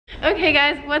Okay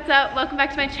guys, what's up? Welcome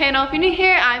back to my channel. If you're new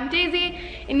here, I'm Daisy,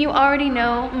 and you already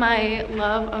know my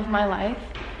love of my life.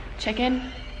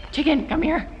 Chicken, come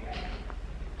here.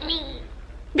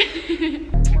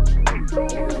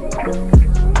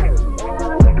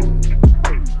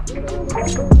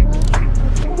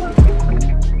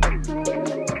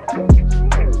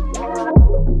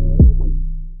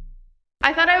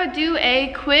 I thought I would do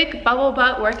a quick bubble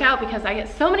butt workout because I get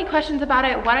so many questions about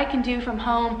it, what I can do from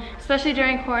home, especially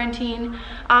during quarantine.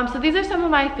 So these are some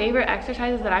of my favorite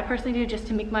exercises that I personally do just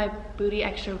to make my booty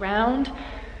extra round.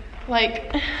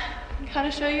 Like, kind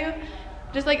of show you,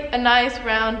 just like a nice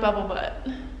round bubble butt.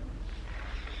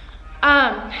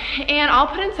 And I'll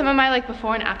put in some of my like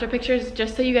before and after pictures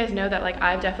just so you guys know that like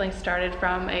I've definitely started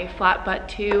from a flat butt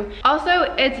too.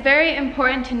 Also, it's very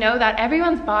important to know that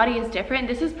everyone's body is different.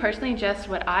 This is personally just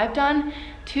what I've done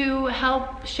to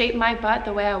help shape my butt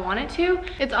the way I want it to.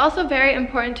 It's also very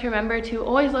important to remember to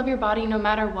always love your body no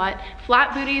matter what.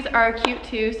 Flat booties are cute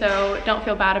too, so don't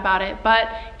feel bad about it. But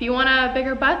if you want a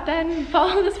bigger butt, then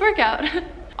follow this workout.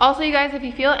 Also, you guys, if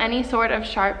you feel any sort of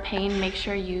sharp pain, make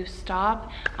sure you stop.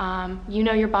 You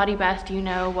know your body best. You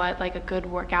know what like a good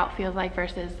workout feels like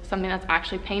versus something that's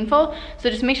actually painful. So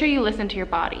just make sure you listen to your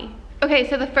body. Okay,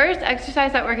 so the first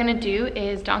exercise that we're gonna do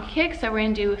is donkey kicks. So we're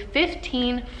gonna do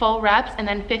 15 full reps and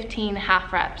then 15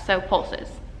 half reps, so pulses.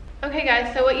 Okay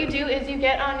guys, so what you do is you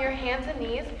get on your hands and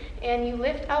knees and you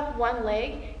lift up one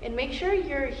leg and make sure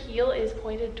your heel is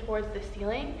pointed towards the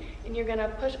ceiling, and you're gonna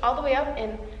push all the way up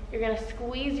and you're gonna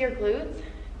squeeze your glutes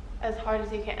as hard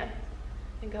as you can.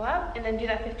 And go up and then do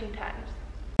that 15 times.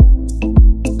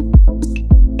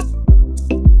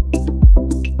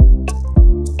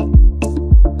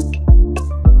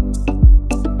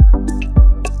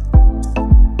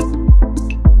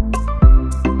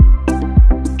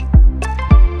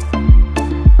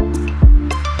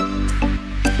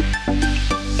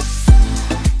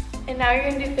 Now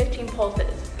you're gonna do 15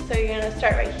 pulses. So you're gonna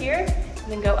start right here,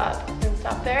 and then go up, and then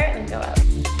stop there, and then go up.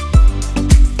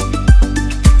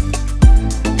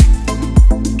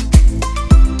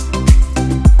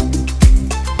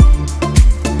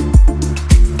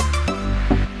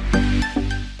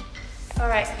 All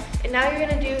right, and now you're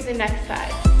gonna do the next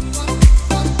side.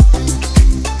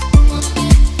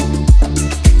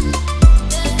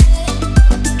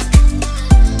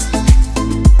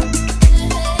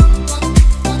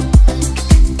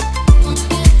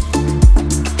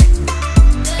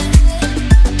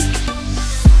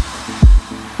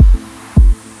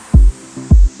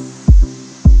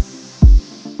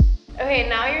 Okay,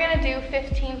 now you're gonna do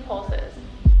 15 pulses.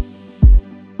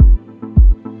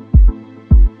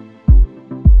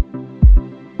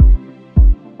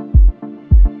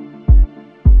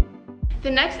 The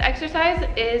next exercise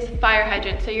is fire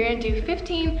hydrant. So you're gonna do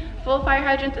 15 full fire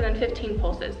hydrants and then 15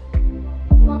 pulses.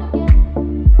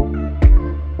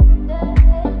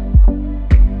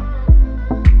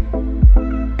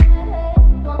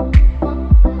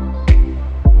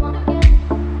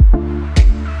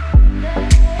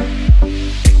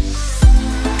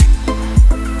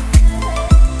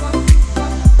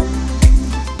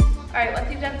 Alright,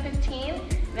 once you've done 15,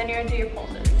 then you're gonna do your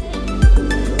pulses.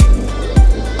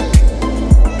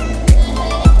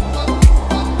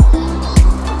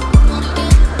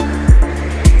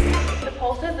 The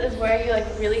pulses is where you like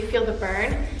really feel the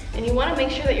burn, and you wanna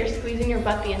make sure that you're squeezing your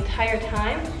butt the entire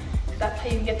time, because that's how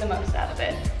you get the most out of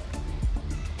it.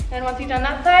 And once you've done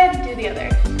that side, do the other.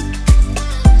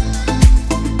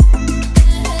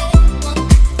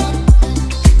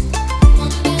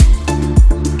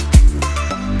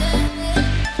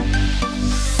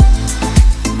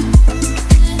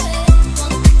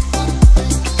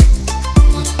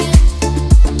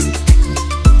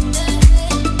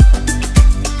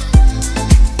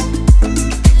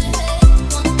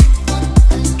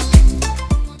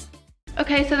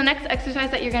 Okay, so the next exercise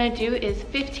that you're gonna do is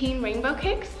 15 rainbow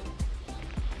kicks.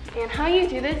 And how you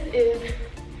do this is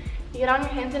you get on your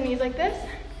hands and knees like this,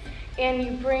 and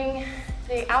you bring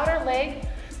the outer leg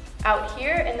out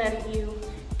here, and then you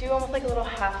do almost like a little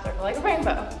half circle, like a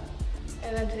rainbow,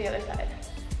 and then to the other side.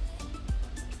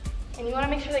 And you wanna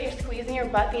make sure that you're squeezing your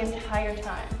butt the entire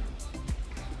time.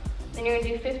 Then you're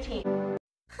gonna do 15.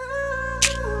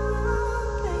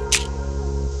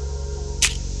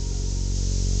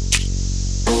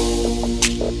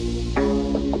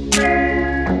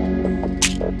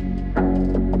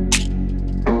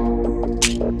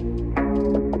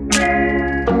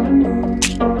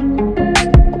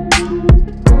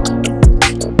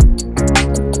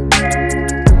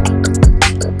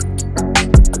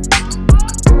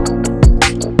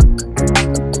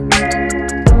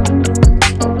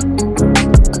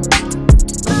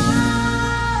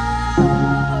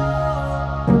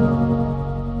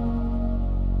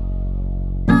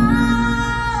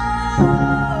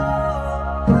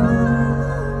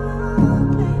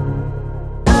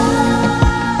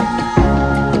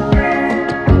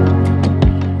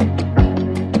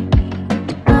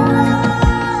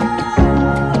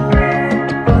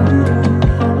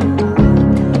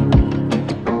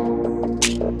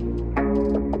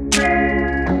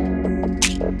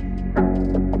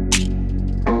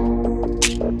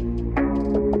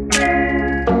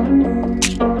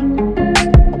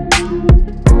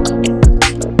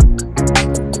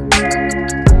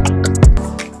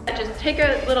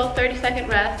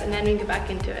 back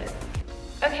into it.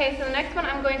 Okay, so the next one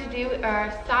I'm going to do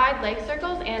are side leg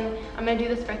circles, and I'm going to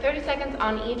do this for 30 seconds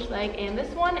on each leg, and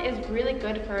this one is really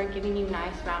good for giving you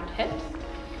nice round hips.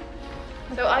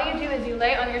 So all you do is you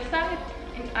lay on your side,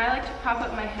 and I like to prop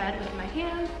up my head with my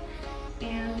hands,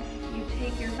 and you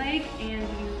take your leg and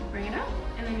you bring it up,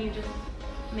 and then you just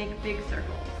make big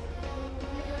circles.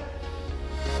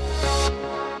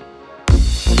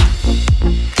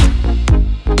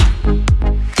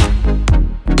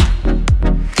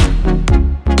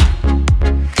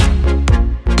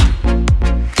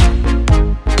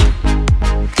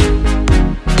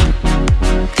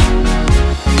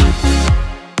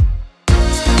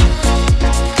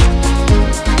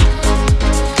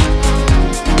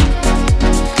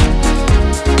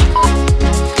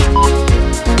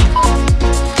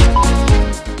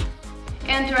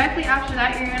 After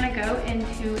that, you're going to go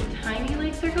into tiny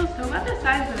leg circles, so about the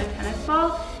size of a tennis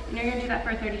ball, and you're going to do that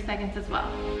for 30 seconds as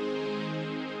well.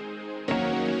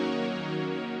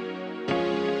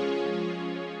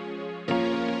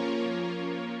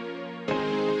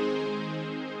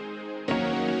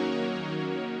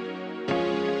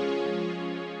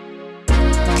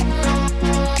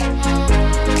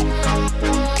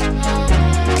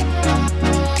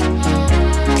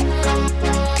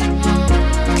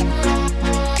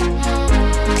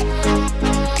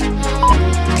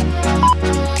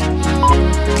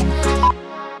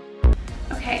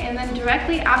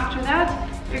 Directly after that,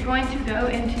 you're going to go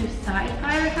into side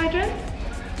fire hydrants,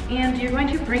 and you're going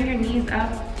to bring your knees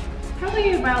up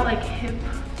probably about like hip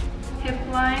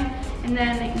line, and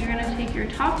then you're going to take your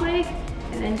top leg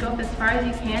and then go up as far as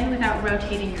you can without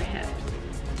rotating your hips.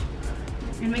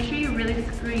 And make sure you really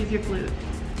squeeze your glutes.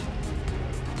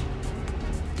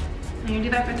 And you're going to do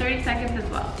that for 30 seconds as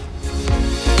well.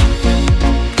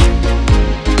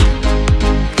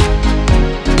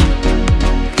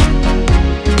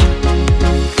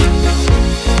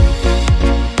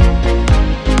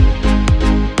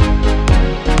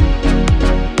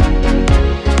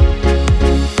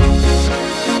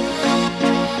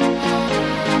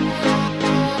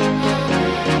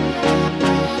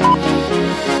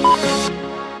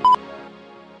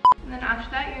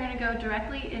 Go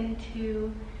directly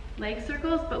into leg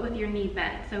circles, but with your knee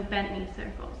bent, so bent knee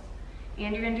circles.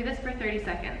 And you're going to do this for 30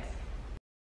 seconds.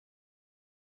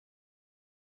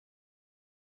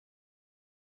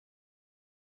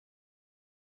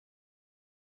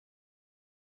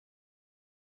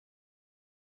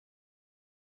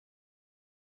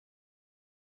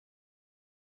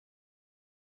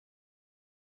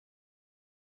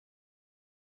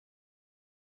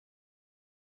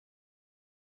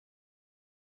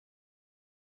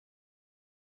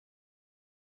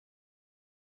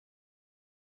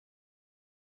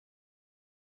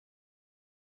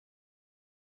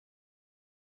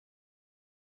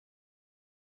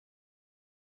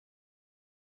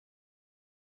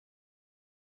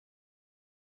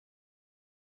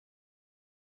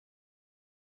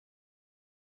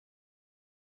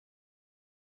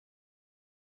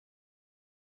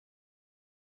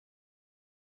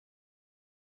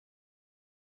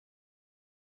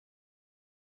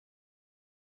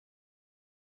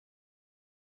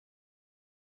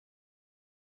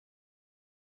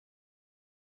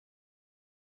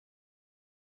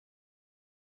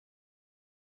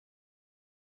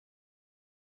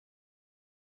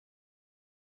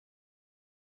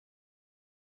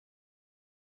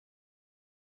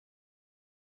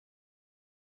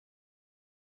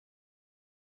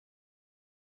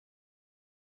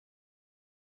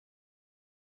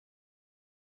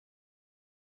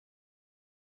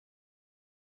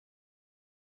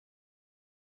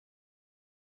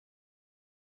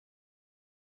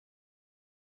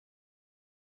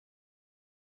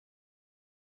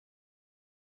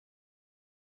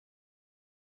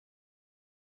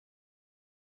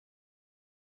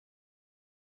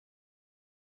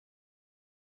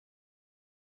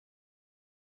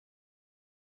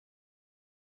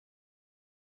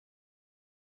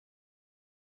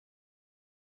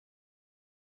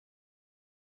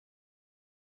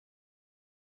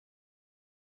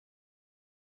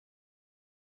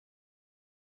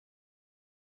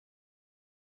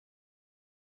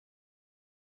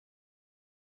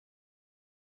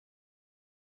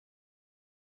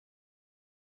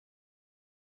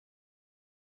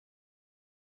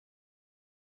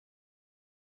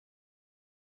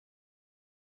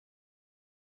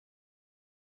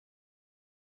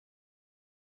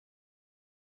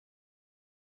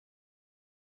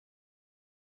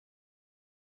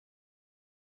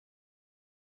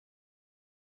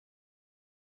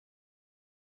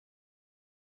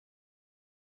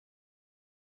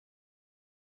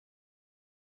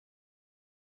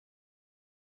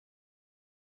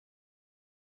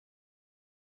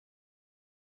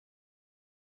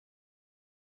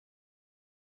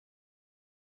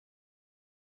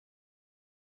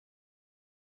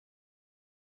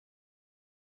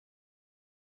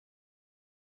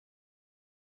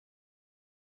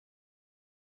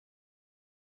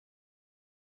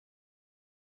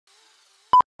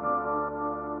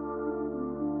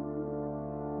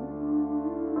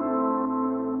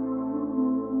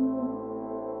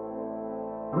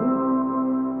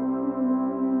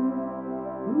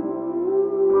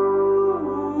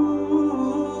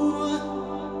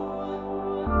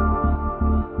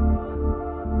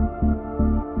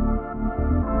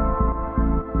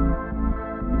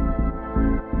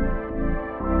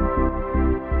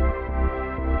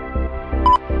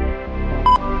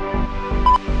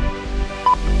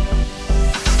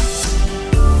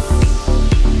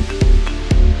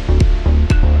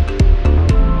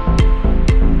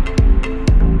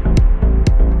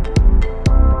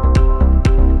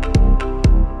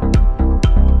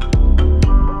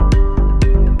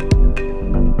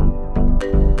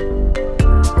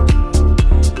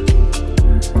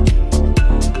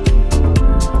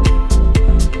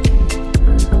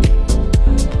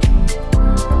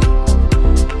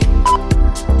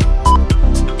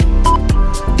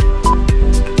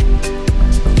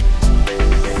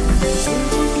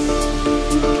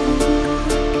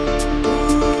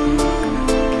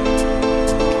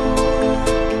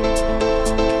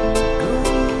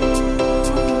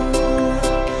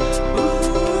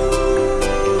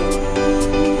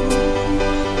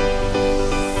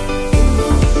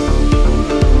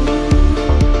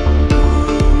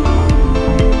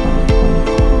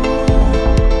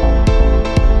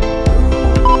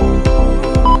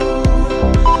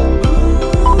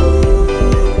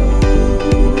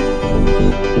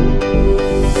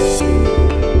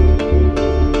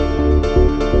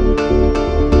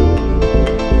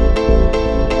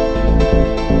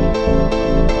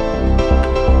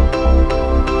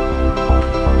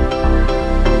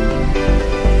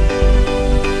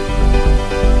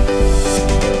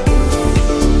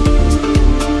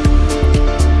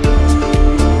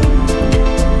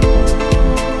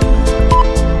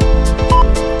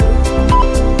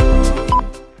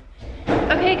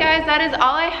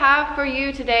 have for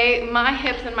you today. My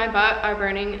hips and my butt are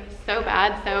burning so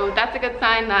bad, so that's a good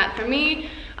sign that for me,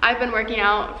 I've been working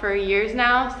out for years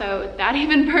now, so that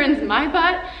even burns my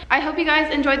butt. I hope you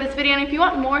guys enjoyed this video, and if you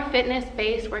want more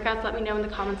fitness-based workouts, let me know in the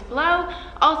comments below.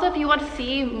 Also, if you want to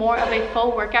see more of a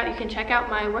full workout, you can check out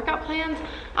my workout plans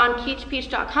on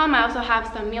keechpeach.com. I also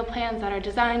have some meal plans that are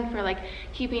designed for like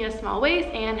keeping a small waist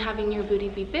and having your booty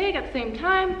be big at the same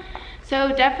time.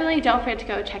 So definitely don't forget to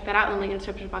go check that out in the link in the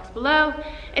description box below.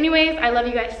 Anyways, I love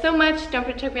you guys so much. Don't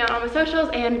forget to check me out on my socials,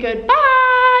 and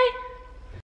goodbye.